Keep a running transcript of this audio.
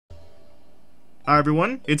Hi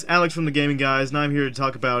everyone, it's Alex from the Gaming Guys, and I'm here to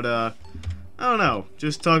talk about, I don't know,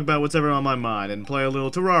 just talk about what's ever on my mind and play a little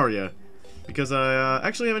Terraria. Because I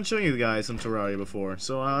actually haven't shown you guys some Terraria before,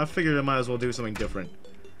 so I figured I might as well do something different.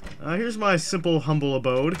 Here's my simple, humble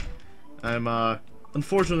abode. I'm,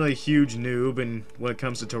 unfortunately a huge noob when it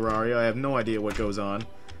comes to Terraria. I have no idea what goes on.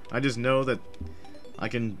 I just know that I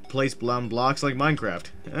can place blocks like Minecraft.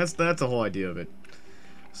 That's the whole idea of it.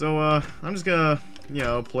 So, I'm just gonna, you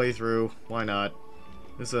know, play through. Why not?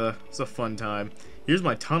 It's a fun time. Here's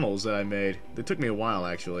my tunnels that I made. They took me a while,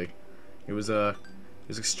 actually. It was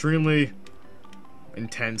extremely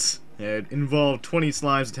intense. It involved 20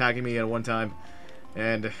 slimes attacking me at one time,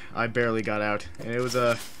 and I barely got out. And it was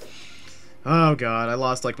oh god, I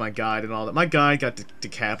lost like my guide and all that. My guide got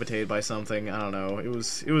decapitated by something. I don't know. It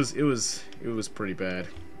was pretty bad.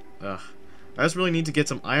 Ugh. I just really need to get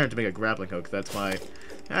some iron to make a grappling hook. That's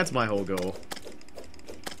my whole goal.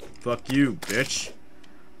 Fuck you, bitch.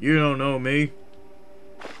 You don't know me.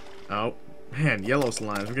 Oh, man, yellow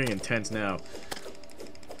slimes. We're getting intense now.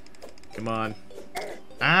 Come on.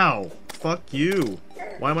 Ow! Fuck you.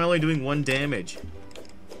 Why am I only doing 1 damage?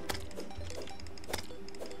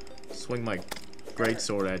 Swing my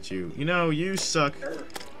greatsword at you. You know, you suck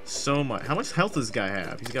so much. How much health does this guy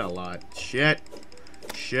have? He's got a lot. Shit.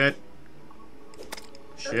 Shit.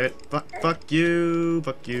 Shit. Fuck you.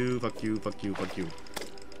 Fuck you. Fuck you. Fuck you. Fuck you.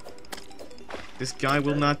 This guy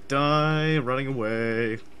will not die. Running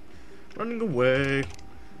away. Running away.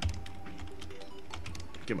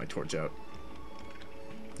 Get my torch out.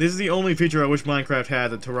 This is the only feature I wish Minecraft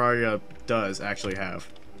had that Terraria does actually have.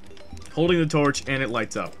 Holding the torch and it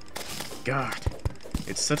lights up. God.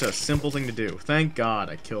 It's such a simple thing to do. Thank God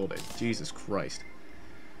I killed it. Jesus Christ.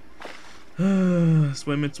 Swimming,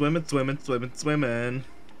 swimming, swimming, swimming, swimming.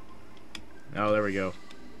 Oh, there we go.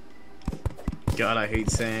 God, I hate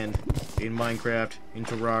sand in Minecraft, in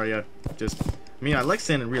Terraria. I mean, I like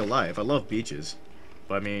sand in real life. I love beaches,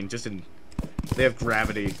 but I mean, they have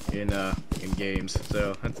gravity in games,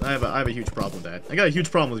 so I have a huge problem with that. I got a huge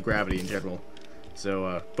problem with gravity in general.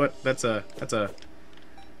 So, but that's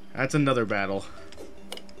another battle.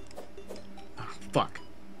 Oh, fuck.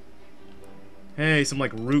 Hey, some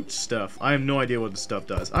like root stuff. I have no idea what this stuff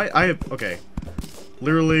does. Okay.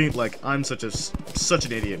 Literally, like, I'm such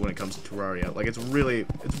an idiot when it comes to Terraria. Like, it's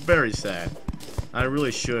very sad. I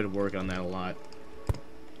really should work on that a lot.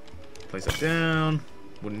 Place it down.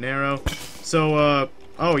 Wooden arrow. So,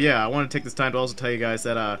 oh yeah, I want to take this time to also tell you guys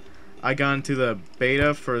that, I got into the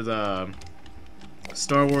beta for the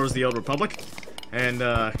Star Wars The Old Republic. And,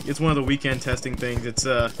 it's one of the weekend testing things. It's,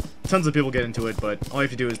 tons of people get into it, but all you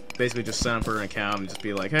have to do is basically just sign up for an account and just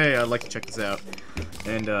be like, hey, I'd like to check this out.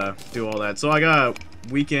 And, do all that. So I got a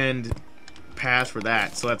weekend pass for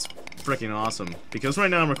that, so that's freaking awesome. Because right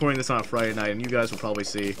now I'm recording this on a Friday night, and you guys will probably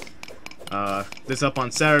see, this up on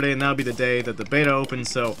Saturday, and that'll be the day that the beta opens,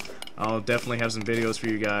 so I'll definitely have some videos for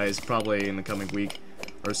you guys, probably in the coming week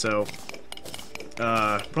or so.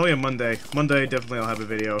 Probably on Monday. Monday, definitely I'll have a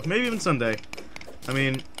video. Maybe even Sunday. I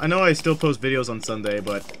mean, I know I still post videos on Sunday,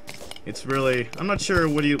 but it's really, I'm not sure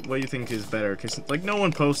what you think is better, because, like, no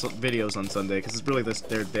one posts videos on Sunday, because it's really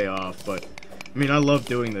their day off, but, I mean, I love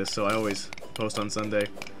doing this, so I always post on Sunday.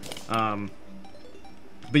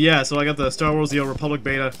 But yeah, so I got the Star Wars The Old Republic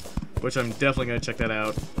beta, which I'm definitely going to check that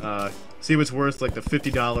out, see if it's worth, like, the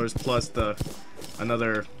 $50 plus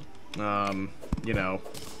another, you know,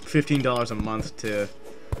 $15 a month to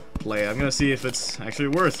play. I'm gonna see if it's actually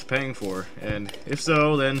worth paying for, and if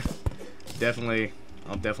so, then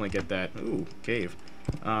I'll definitely get that. Ooh, cave.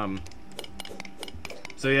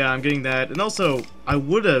 So yeah, I'm getting that, and also I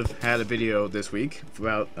would have had a video this week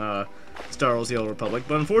about Star Wars: The Old Republic,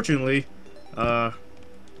 but unfortunately,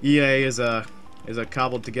 EA is a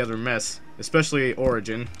cobbled together mess, especially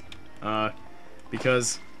Origin,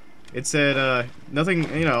 because it said nothing.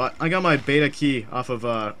 You know, I got my beta key off of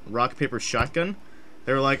Rock Paper Shotgun.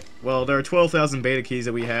 They were like, well, there are 12,000 beta keys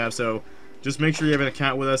that we have, so just make sure you have an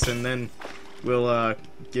account with us, and then we'll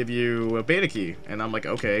give you a beta key. And I'm like,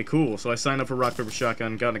 okay, cool. So I signed up for Rock Paper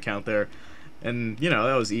Shotgun, got an account there, and, you know,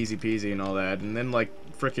 that was easy peasy and all that. And then, like,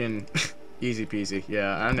 frickin' easy peasy.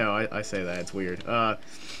 Yeah, I know, I say that. It's weird.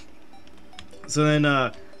 So then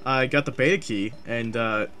I got the beta key, and,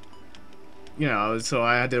 you know, so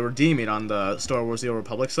I had to redeem it on the Star Wars The Old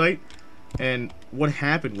Republic site. And what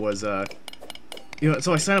happened was, you know,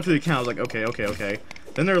 so I signed up for the account. I was like, okay.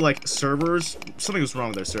 Then there were like servers. Something was wrong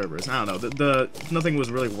with their servers. I don't know. Nothing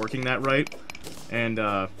was really working that right, and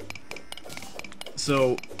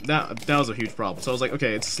so that was a huge problem. So I was like,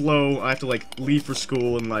 okay, it's slow. I have to like leave for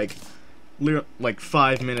school and like like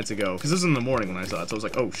 5 minutes ago, because this is in the morning when I saw it, so I was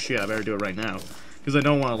like, oh shit, I better do it right now, because I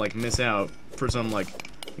don't want to, like, miss out for some, like,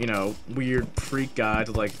 you know, weird freak guy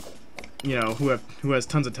to, like, you know, who has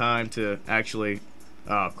tons of time to actually,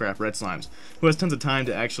 oh crap, red slimes, who has tons of time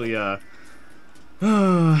to actually,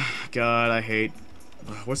 God, I hate,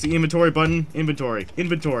 what's the inventory button? Inventory.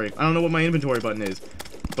 I don't know what my inventory button is,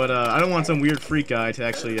 but, I don't want some weird freak guy to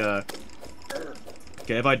actually,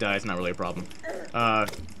 okay, if I die, it's not really a problem. I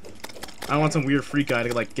don't want some weird freak guy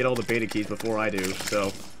to, like, get all the beta keys before I do,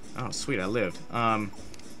 so, oh, sweet, I lived.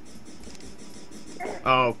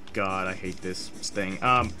 Oh, God, I hate this thing.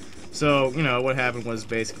 So, you know, what happened was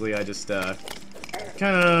basically I just,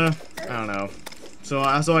 kinda, I don't know. So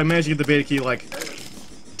I managed to get the beta key, like,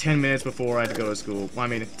 10 minutes before I had to go to school. Well, I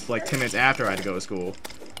mean, it's like 10 minutes after I had to go to school.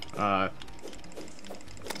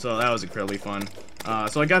 So that was incredibly fun.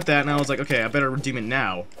 So I got that, and I was like, okay, I better redeem it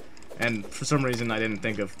now. And for some reason, I didn't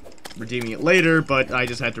think of redeeming it later, but I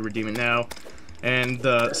just had to redeem it now. And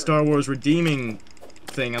the Star Wars redeeming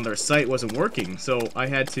thing on their site wasn't working, so I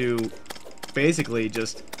had to basically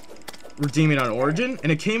just redeem it on Origin,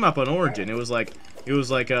 and it came up on Origin. It was like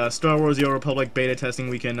Star Wars The Old Republic beta testing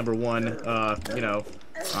weekend #1. You know,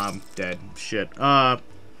 I'm dead. Shit.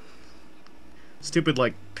 Stupid,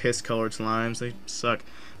 like, piss-colored slimes. They suck.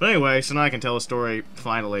 But anyway, so now I can tell a story,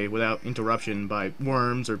 finally, without interruption by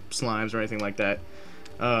worms or slimes or anything like that.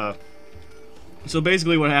 So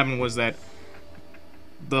basically what happened was that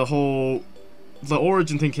the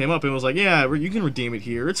Origin thing came up, and it was like, yeah, you can redeem it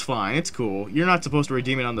here, it's fine, it's cool. You're not supposed to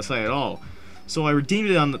redeem it on the site at all. So I redeemed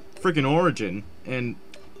it on the freaking Origin, and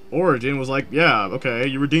Origin was like, yeah, okay,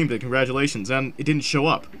 you redeemed it, congratulations, and it didn't show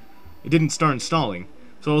up. It didn't start installing.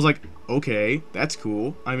 So I was like, okay, that's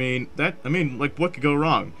cool. I mean, like, what could go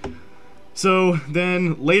wrong? So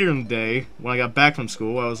then, later in the day, when I got back from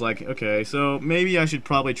school, I was like, okay, so maybe I should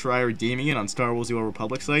probably try redeeming it on Star Wars The Old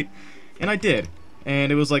Republic site. And I did.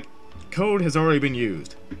 And it was like, code has already been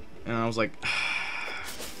used. And I was like,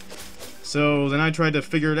 so then I tried to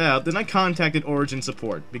figure it out. Then I contacted Origin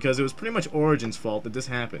support, because it was pretty much Origin's fault that this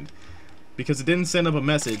happened. Because it didn't send up a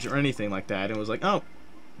message or anything like that. It was like, oh,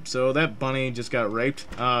 so that bunny just got raped.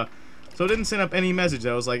 So it didn't send up any message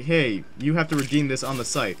that was like, hey, you have to redeem this on the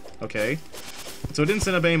site, okay? So it didn't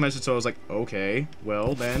send up any message, so I was like, okay,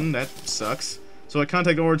 well then, that sucks. So I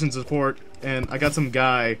contacted Origin support, and I got some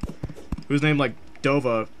guy who's named like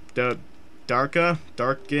Darkin, I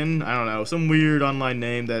don't know, some weird online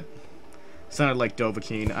name that sounded like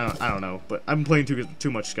Dovahkiin, I don't know, but I've been playing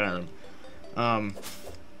too much Skyrim. No,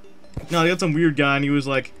 I got some weird guy, and he was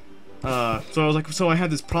like, so I was like, so I had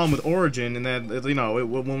this problem with Origin, and that, you know, it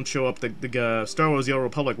won't show up, the Star Wars The Old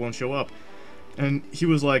Republic won't show up. And he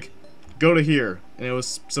was like, go to here, and it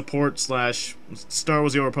was support / Star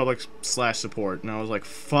Wars The Old Republic / support, and I was like,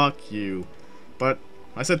 fuck you. But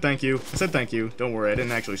I said thank you, don't worry, I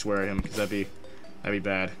didn't actually swear at him, because that'd be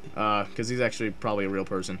bad, because he's actually probably a real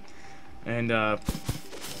person. And,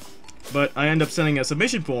 but I ended up sending a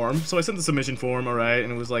submission form, so I sent the submission form, alright,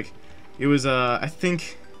 and it was like, I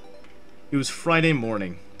think it was Friday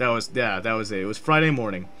morning. That was it. It was Friday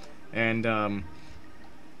morning. And,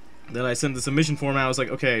 then I sent the submission form out. I was like,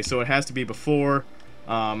 okay, so it has to be before,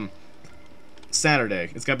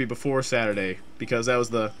 Saturday. It's gotta be before Saturday. Because that was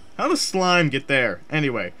how does slime get there?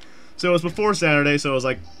 Anyway. So it was before Saturday, so I was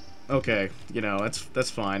like, okay, you know, that's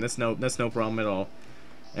fine. That's no problem at all.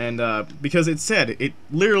 And, because it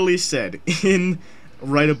literally said,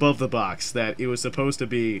 right above the box, that it was supposed to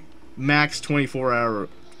be max 24 hours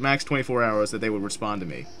that they would respond to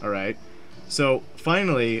me, alright? So,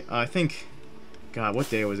 finally, I think, God, what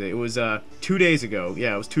day was it? It was, 2 days ago.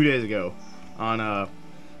 Yeah, it was 2 days ago. On,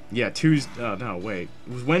 yeah, Tuesday, no, wait.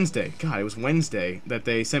 It was Wednesday. God, it was Wednesday that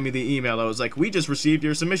they sent me the email that was like, we just received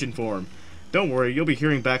your submission form. Don't worry, you'll be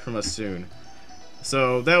hearing back from us soon.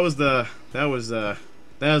 So, that was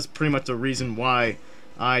pretty much the reason why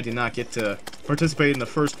I did not get to participate in the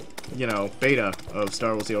first, you know, beta of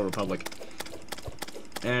Star Wars The Old Republic.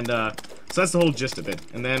 And, so that's the whole gist of it.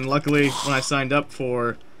 And then, luckily, when I signed up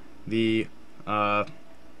for the,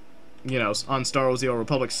 you know, on Star Wars The Old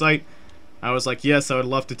Republic site, I was like, yes, I would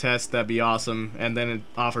love to test, that'd be awesome. And then it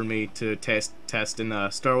offered me to test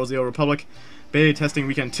in, Star Wars The Old Republic beta testing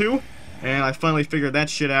weekend 2. And I finally figured that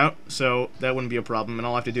shit out, so that wouldn't be a problem. And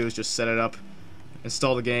all I have to do is just set it up,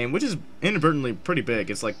 install the game, which is inadvertently pretty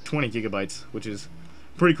big. It's like 20 gigabytes, which is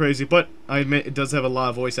pretty crazy. But I admit, it does have a lot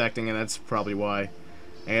of voice acting, and that's probably why.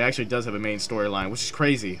 And it actually does have a main storyline, which is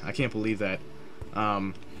crazy. I can't believe that.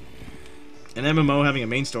 An MMO having a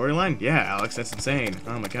main storyline? Yeah, Alex, that's insane.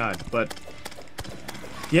 Oh my god. But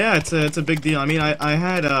yeah, it's a big deal. I mean,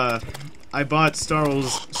 I bought Star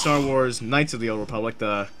Wars Star Wars Knights of the Old Republic,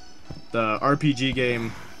 the RPG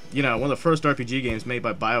game, you know, one of the first RPG games made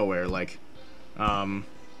by BioWare, like,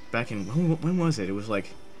 back in, when was it? It was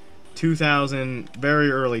like 2000, very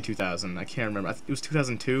early 2000, I can't remember, it was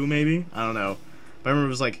 2002 maybe? I don't know. But I remember it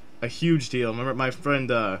was like a huge deal. I remember my friend,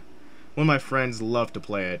 one of my friends loved to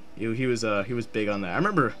play it. He was big on that. I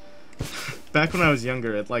remember back when I was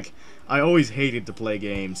younger, like, I always hated to play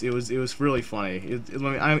games. It was really funny.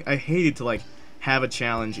 I hated to, like, have a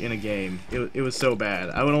challenge in a game. It was so bad.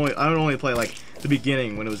 I would only play, like, the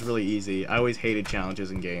beginning when it was really easy. I always hated challenges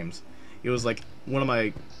in games. It was like one of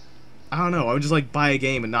my, I don't know, I would just like buy a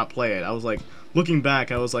game and not play it. I was like, looking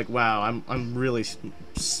back, I was like, wow, I'm really,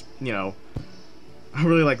 you know, I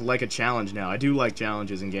really like a challenge now. I do like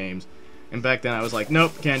challenges in games. And back then I was like,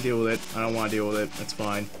 nope, can't deal with it. I don't want to deal with it. That's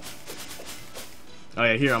fine. Oh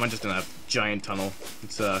yeah, here I'm just in a giant tunnel.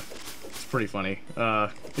 It's pretty funny.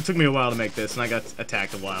 It took me a while to make this, and I got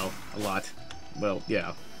attacked a lot. Well,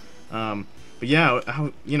 yeah. But yeah,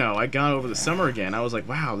 you know, I got over the summer again. I was like,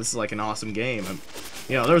 wow, this is like an awesome game.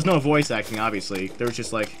 You know, there was no voice acting, obviously. There was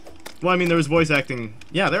just like, well, I mean, there was voice acting.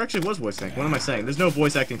 Yeah, there actually was voice acting. What am I saying? There's no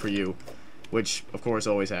voice acting for you, which, of course,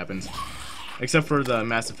 always happens. Except for the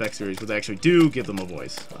Mass Effect series, where they actually do give them a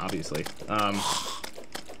voice, obviously. Yeah,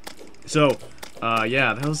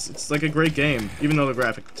 it's like a great game, even though the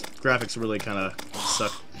graphics really kind of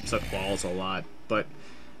suck balls a lot. But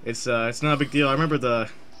it's not a big deal. I remember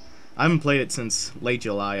I haven't played it since late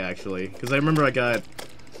July, actually, because I remember I got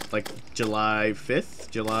like July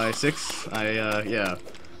 5th, July 6th. Yeah,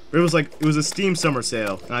 it was a Steam summer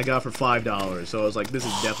sale, and I got it for $5. So I was like, this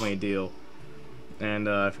is definitely a deal. And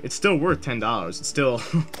it's still worth $10.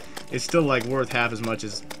 It's still like worth half as much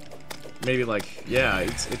as maybe, like, yeah,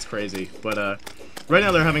 it's crazy. But right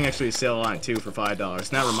now they're having actually a sale on it too for $5. And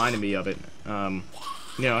that reminded me of it.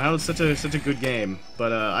 You know, how it's such a good game.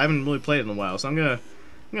 But I haven't really played it in a while, so I'm gonna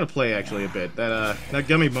play actually a bit. That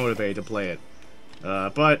got me motivated to play it.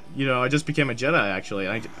 But you know, I just became a Jedi actually.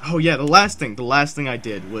 Oh yeah, the last thing I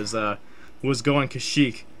did was go on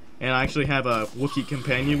Kashyyyk, and I actually have a Wookiee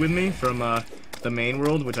companion with me from the main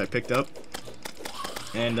world, which I picked up.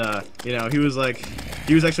 And you know, he was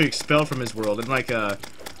actually expelled from his world, and like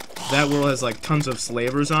that world has like tons of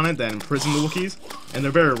slavers on it that imprison the Wookiees, and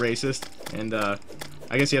they're very racist. And I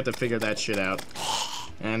guess you have to figure that shit out.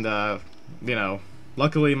 And you know,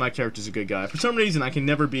 luckily my character's a good guy. For some reason, I can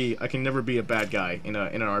never be a bad guy in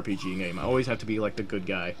an RPG game. I always have to be like the good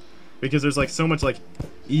guy, because there's like so much like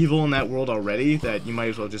evil in that world already that you might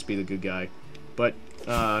as well just be the good guy. But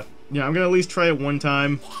yeah, I'm gonna at least try it one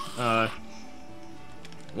time. Well,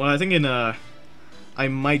 I think I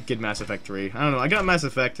might get Mass Effect 3. I don't know. I got Mass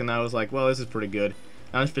Effect, and I was like, well, this is pretty good.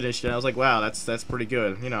 And I finished it, and I was like, wow, that's pretty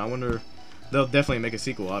good. You know, I wonder, they'll definitely make a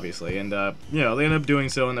sequel, obviously. And you know, they ended up doing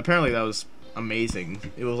so, and apparently that was amazing.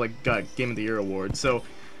 It was like got Game of the Year award. So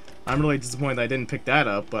I'm really disappointed that I didn't pick that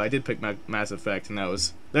up, but I did pick Mass Effect, and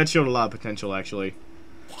that showed a lot of potential actually.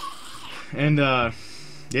 And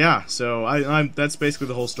yeah, so that's basically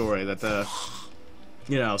the whole story. That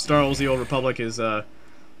you know, Star Wars: The Old Republic is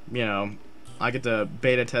you know, I get to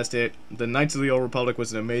beta test it. The Knights of the Old Republic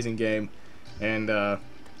was an amazing game, and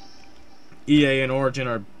EA and Origin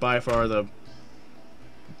are by far the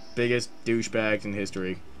biggest douchebags in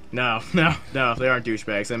history. No, they aren't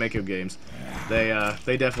douchebags. They make good games. They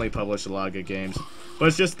definitely publish a lot of good games, but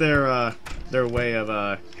it's just their way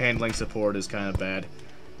of handling support is kind of bad.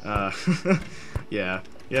 Yeah,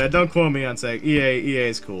 don't quote me on saying EA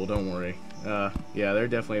is cool. Don't worry. Yeah, they're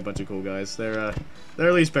definitely a bunch of cool guys. They're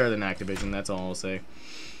at least better than Activision. That's all I'll say.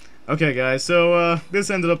 Okay, guys. So this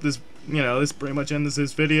pretty much ends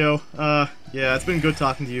this video. Yeah, it's been good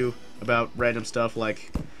talking to you about random stuff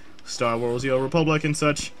like Star Wars: The Old Republic and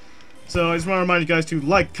such. So I just want to remind you guys to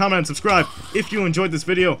like, comment, and subscribe if you enjoyed this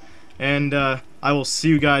video, and I will see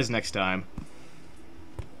you guys next time.